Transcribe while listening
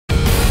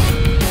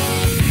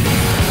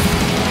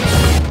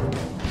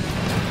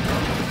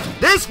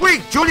This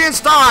week, Julian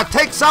Starr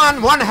takes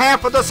on one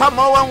half of the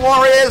Samoan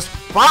Warriors,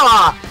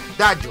 Fala.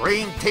 The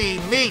Dream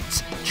Team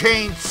meets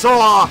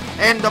Chainsaw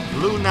and the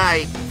Blue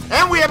Knight.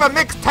 And we have a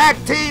mixed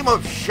tag team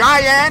of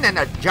Cheyenne and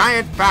the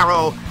Giant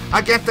Pharaoh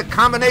against a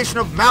combination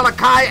of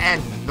Malaki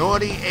and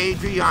Naughty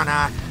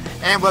Adrianna.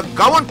 And we're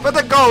going for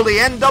the gold, the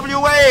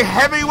NWA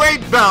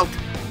heavyweight belt.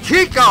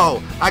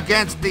 Chico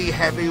against the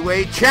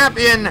heavyweight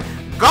champion,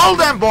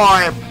 Golden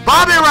Boy,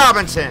 Bobby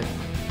Robinson.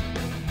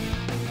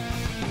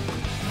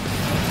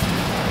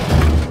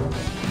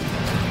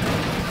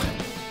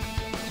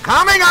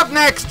 Coming up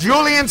next,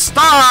 Julian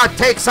Starr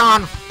takes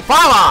on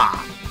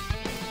Fala.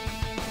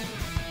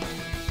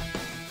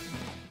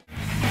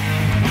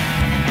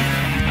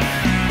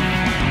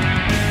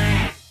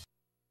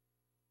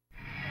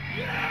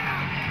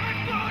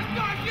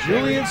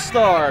 Julian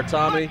Starr,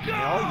 Tommy.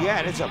 Oh, yeah,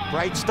 and it's a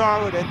bright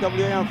star with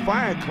NWA On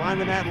Fire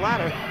climbing that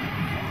ladder.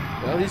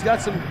 Well, he's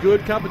got some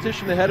good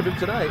competition ahead of him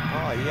tonight.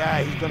 Oh,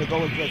 yeah, he's going to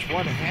go against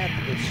one half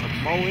of the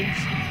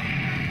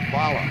Samoans,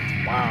 Fala.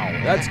 Wow,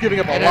 that's giving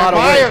up a lot of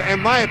weight.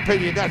 In my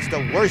opinion, that's the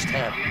worst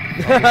half.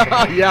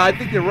 Yeah, I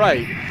think you're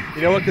right.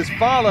 You know what, because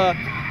Fala,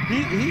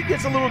 he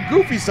gets a little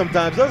goofy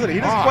sometimes, doesn't he?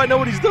 He doesn't quite know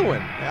what he's doing.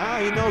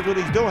 Yeah, he knows what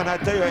he's doing, I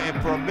tell you.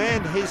 And for a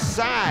man his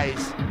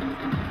size,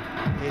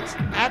 it's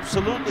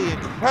absolutely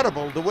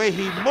incredible the way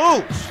he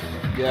moves.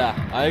 Yeah,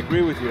 I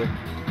agree with you.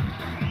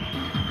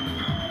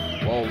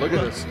 Whoa, look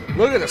at this.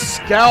 Look at the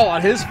scowl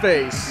on his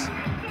face.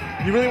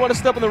 You really want to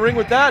step in the ring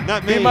with that?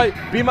 Not me.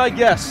 Be my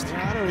guest.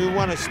 Yeah, I don't even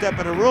want to step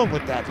in a room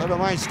with that. Never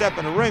mind step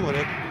in the ring with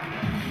it.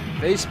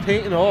 Face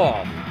paint and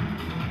all.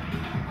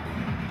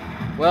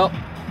 Well,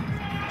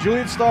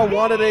 Julian Starr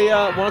wanted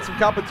some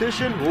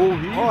competition. Ooh,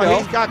 here you go.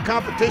 He's got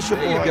competition.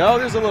 There you go.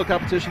 There's a little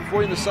competition for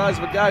you in the size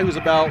of a guy who's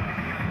about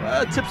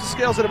tips the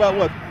scales at about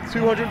what,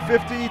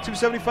 250,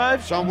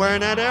 275? Somewhere in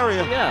that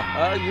area.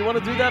 Yeah. You want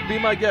to do that? Be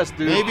my guest,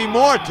 dude. Maybe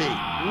more, T.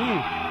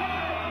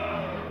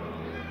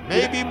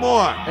 Maybe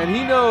more. And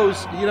he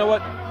knows, you know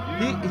what?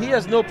 He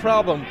has no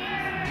problem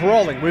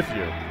brawling with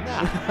you.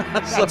 Nah,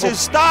 that's his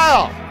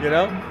style. You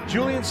know,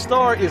 Julian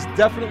Starr is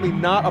definitely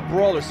not a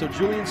brawler. So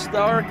Julian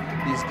Starr,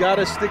 he's got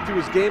to stick to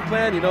his game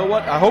plan. You know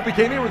what? I hope he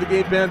came in with a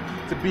game plan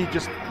to be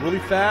just really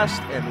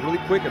fast and really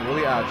quick and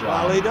really agile.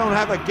 Well, he don't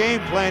have a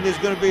game plan. It's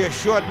going to be a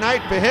short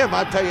night for him.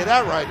 I'll tell you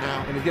that right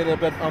now. And he's getting a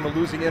bit on the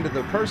losing end of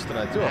the purse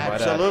tonight too.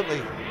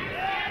 Absolutely.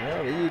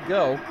 Well, there you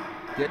go.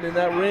 Getting in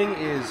that ring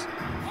is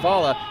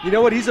Fala. You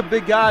know what? He's a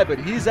big guy, but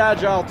he's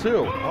agile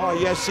too. Oh,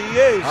 yes, he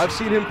is. I've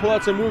seen him pull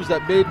out some moves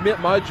that made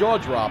my jaw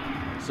drop.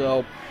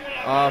 So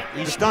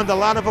he stunned a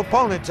lot of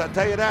opponents. I'll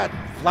tell you that.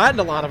 Flattened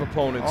a lot of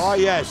opponents. Oh,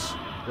 yes.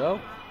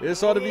 So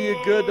this ought to be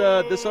a good.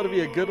 This ought to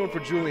be a good one for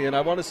Julian.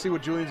 I want to see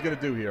what Julian's going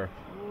to do here.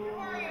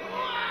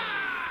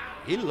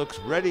 He looks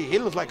ready. He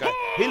looks like a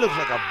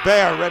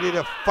bear ready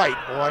to fight,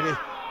 boy.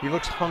 He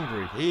looks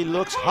hungry. He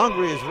looks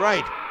hungry is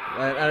right.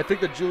 And I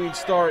think that Julian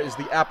Starr is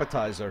the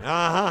appetizer.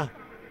 Uh-huh.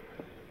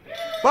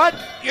 But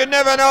you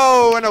never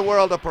know in a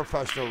world of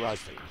professional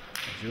wrestling.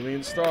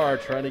 Julian Starr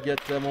trying to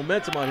get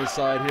momentum on his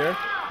side here.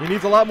 He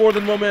needs a lot more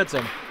than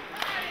momentum.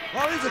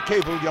 Well, he's a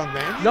capable young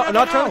man.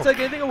 Not trying to take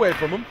anything away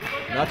from him.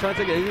 Not trying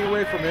to take anything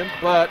away from him.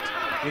 But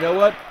you know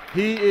what?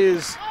 He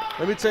is,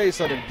 let me tell you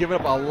something, giving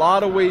up a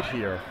lot of weight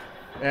here.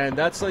 And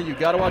that's something you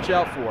got to watch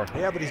out for.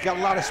 Yeah, but he's got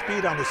a lot of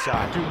speed on his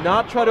side. Do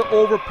not try to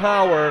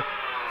overpower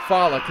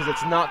Fala, because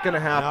it's not going to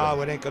happen.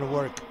 No, it ain't going to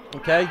work.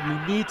 Okay,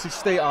 you need to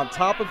stay on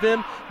top of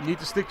him. You need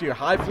to stick to your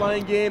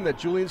high-flying game that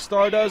Julian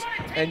Starr does,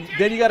 and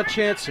then you got a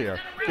chance here.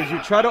 Because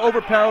you try to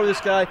overpower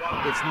this guy,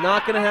 it's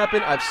not going to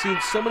happen. I've seen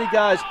so many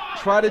guys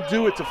try to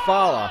do it to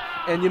Fala,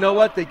 and you know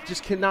what? They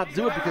just cannot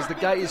do it because the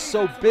guy is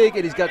so big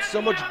and he's got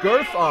so much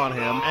girth on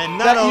him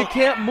that you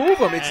can't move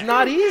him. It's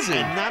not easy.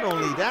 And not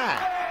only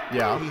that,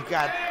 he's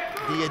got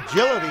the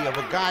agility of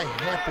a guy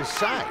half his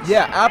size.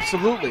 Yeah,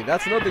 absolutely.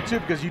 That's another thing, too,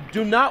 because you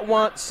do not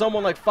want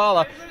someone like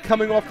Fala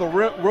coming off the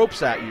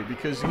ropes at you,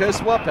 because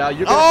guess what, pal?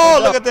 You're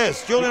gonna look at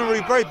this. Julian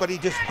really great, but he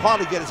just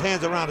hardly get his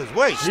hands around his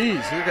waist.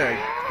 Jeez, okay.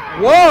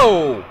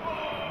 Whoa!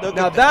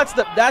 Now that's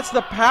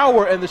the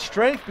power and the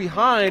strength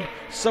behind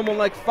someone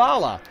like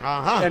Fala.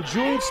 And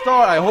Julian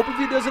Starr, I hope if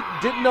he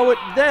didn't know it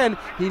then,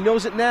 he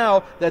knows it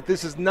now that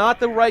this is not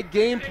the right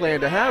game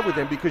plan to have with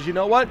him, because you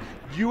know what?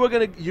 You're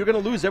gonna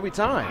lose every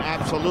time.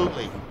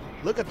 Absolutely.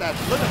 Look at that.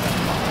 Look at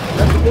that.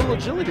 That's a little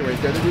agility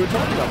right there that we were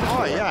talking about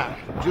before. Oh, yeah.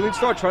 Julian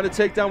Starr trying to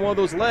take down one of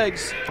those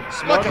legs.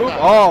 Smart Look move. at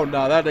that. Oh,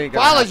 no, that ain't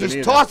gonna happen Fala's just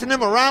either. tossing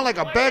him around like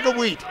a bag of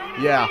wheat.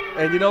 Yeah,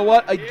 and you know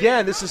what?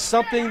 Again, this is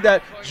something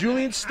that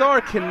Julian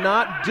Starr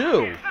cannot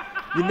do.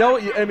 You know,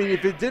 I mean,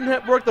 if it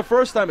didn't work the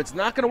first time, it's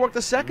not going to work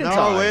the second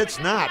time. No, it's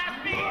not.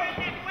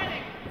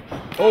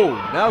 Oh,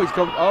 now he's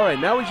coming. All right,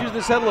 now he's using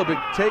his head a little bit,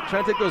 trying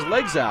to take those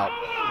legs out.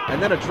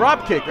 And then a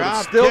drop kick, but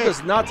it still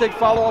does not take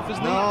Fala off his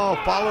knee. No,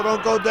 Fala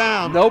don't go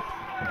down. Nope.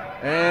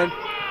 And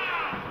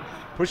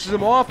pushes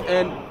him off,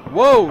 and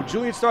whoa,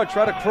 Julian Starr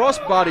tried to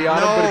crossbody on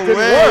him, but it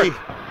didn't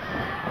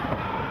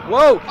work.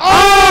 Whoa.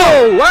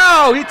 Oh,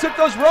 wow. He took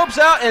those ropes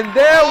out, and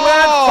there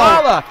went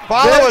Fala.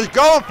 Fala was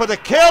going for the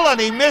kill, and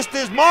he missed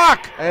his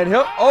mark. And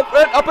he'll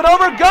open up and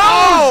over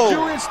goes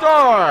Julian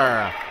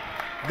Starr.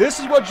 This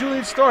is what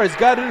Julian Starr has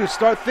got to do,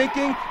 start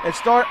thinking and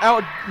start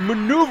out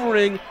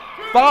maneuvering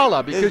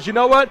Fala, because you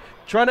know what?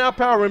 Trying to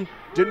outpower him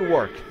didn't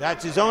work.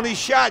 That's his only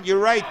shot. You're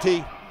right,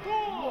 T.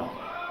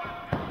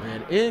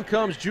 And in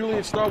comes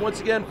Julian Starr once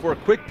again for a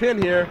quick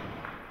pin here.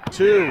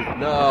 2.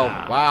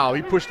 No. Wow,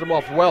 he pushed him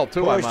off well,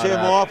 too. Pushed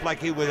him off like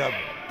he was a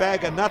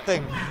bag of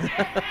nothing.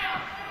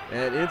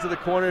 And into the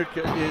corner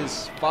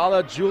is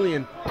Fala.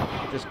 Julian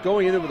just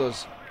going in there with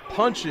those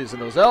punches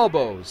and those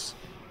elbows.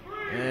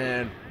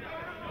 And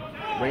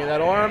bringing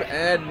that arm,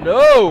 and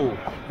no!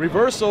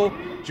 Reversal.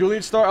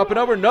 Julian Starr up and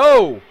over.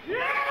 No!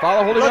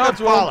 Fala holding on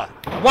to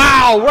him.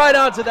 Wow, right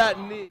onto that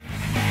knee.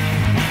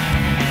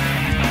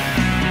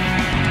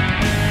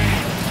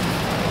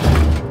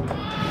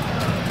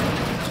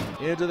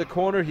 Into the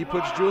corner, he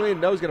puts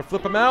Julian. No, he's going to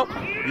flip him out.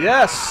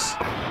 Yes!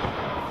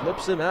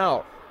 Flips him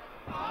out.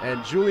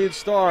 And Julian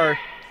Starr,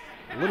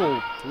 little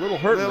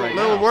hurt right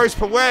now. Little worse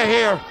for wear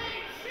here.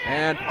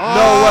 And no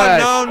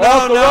way.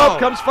 Off the rope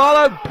comes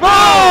Fala.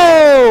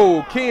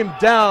 Boom! Came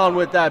down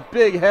with that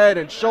big head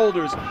and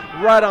shoulders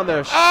right on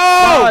the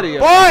body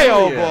of Julian.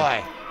 Oh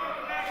boy.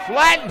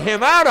 Flattened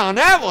him out on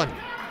that one.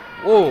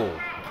 Whoa.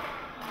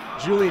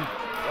 Julian,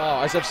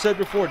 as I've said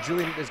before,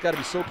 Julian has got to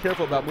be so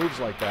careful about moves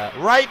like that.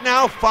 Right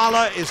now,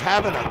 Fala is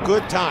having a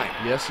good time.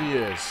 Yes, he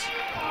is.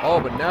 Oh,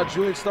 but now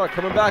Julian Starr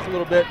coming back a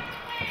little bit.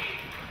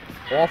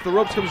 Off the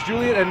ropes comes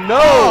Julian, and no!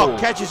 Oh,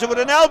 catches it with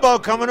an elbow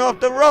coming off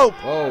the rope.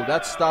 Oh,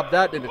 that stopped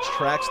that in its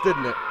tracks,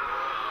 didn't it?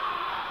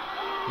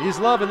 He's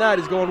loving that.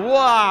 He's going,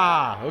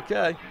 wow!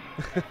 Okay.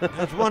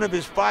 That's one of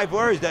his 5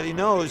 words that he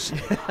knows.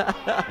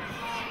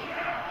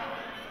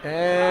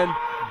 And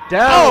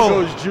down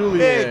goes Julian.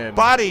 Big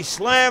body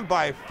slam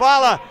by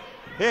Fala.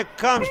 Here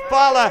comes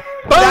Fala.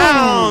 Boom!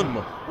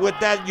 Down with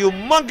that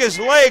humongous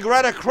leg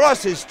right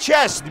across his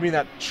chest. You mean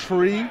that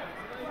tree?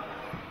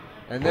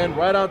 And then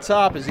right on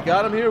top, as he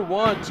got him here,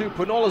 1, 2,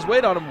 putting all his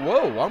weight on him.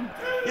 Whoa,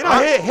 you know,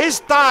 his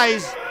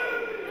thighs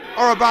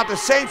are about the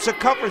same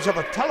circumference of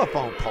a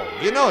telephone pole.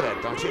 You know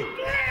that, don't you?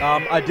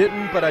 I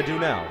didn't, but I do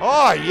now.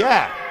 Oh,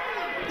 yeah.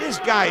 This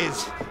guy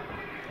is...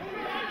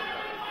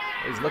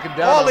 He's looking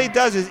down. All he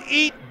does is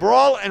eat,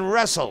 brawl, and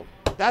wrestle.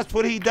 That's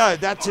what he does.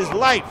 That's his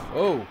life.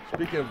 Oh,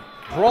 speaking of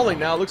brawling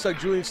now, looks like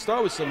Julian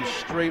Starr with some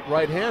straight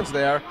right hands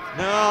there.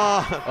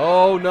 No.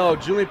 Oh, no.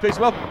 Julian picks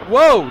him up.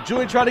 Whoa.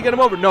 Julian trying to get him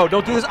over. No,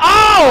 don't do this.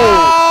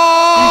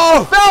 Oh!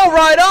 He fell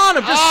right on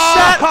him. Just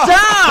sat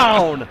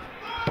down.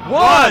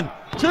 1,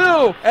 2,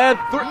 and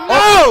 3. No!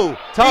 Oh,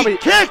 Tommy. He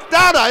kicked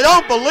out. I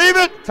don't believe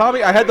it.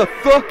 Tommy, I had the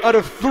out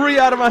of 3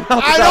 out of my mouth.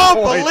 I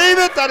don't believe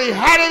it that he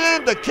had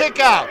it in to kick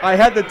out. I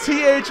had the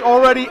TH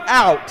already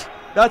out.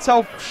 That's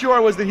how sure I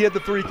was that he had the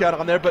 3 count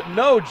on there. But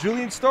no,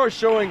 Julian Starr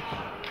showing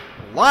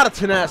a lot of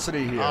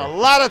tenacity here. A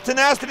lot of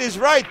tenacity is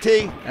right,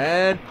 T.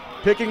 And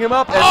picking him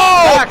up and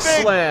back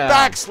big slam.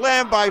 Back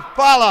slam by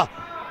Fala.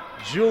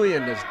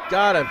 Julian has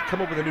got to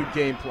come up with a new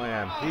game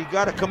plan. He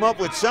got to come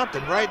up with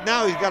something. Right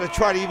now, he's got to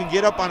try to even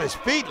get up on his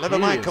feet. Never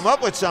mind come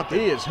up with something.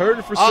 He is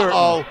hurting for certain.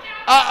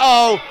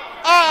 Uh-oh.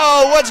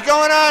 What's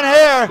going on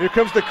here? Here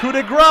comes the coup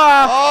de grace.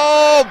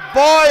 Oh,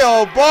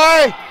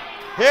 boy.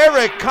 Here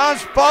it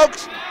comes,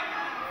 folks.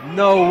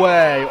 No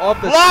way.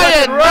 Off the flying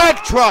second rope.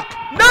 Mack truck.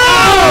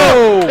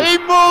 No! He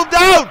moved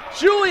out.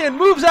 Julian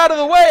moves out of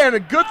the way, and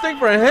a good thing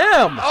for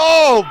him.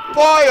 Oh,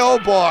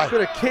 boy.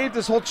 Could have caved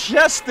his whole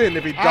chest in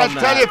if he'd done that.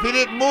 I'll tell you, if he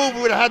didn't move,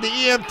 we would have had the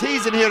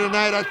EMTs in here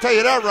tonight. I'll tell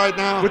you that right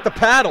now. With the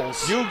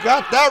paddles. You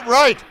got that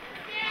right.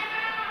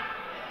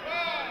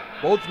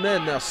 Both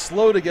men now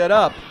slow to get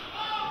up.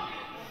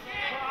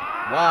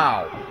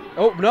 Wow.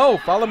 Oh, no,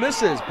 Fala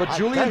misses, but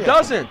Julian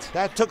doesn't.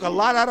 That took a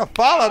lot out of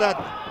Fala.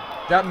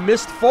 That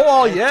missed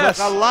fall, yes.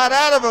 Took a lot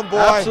out of him, boy.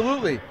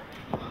 Absolutely.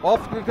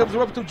 Off comes the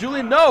rope to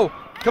Julian. No.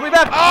 Coming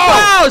back.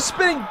 Oh! Wow,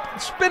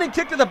 spinning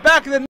kick to the back of the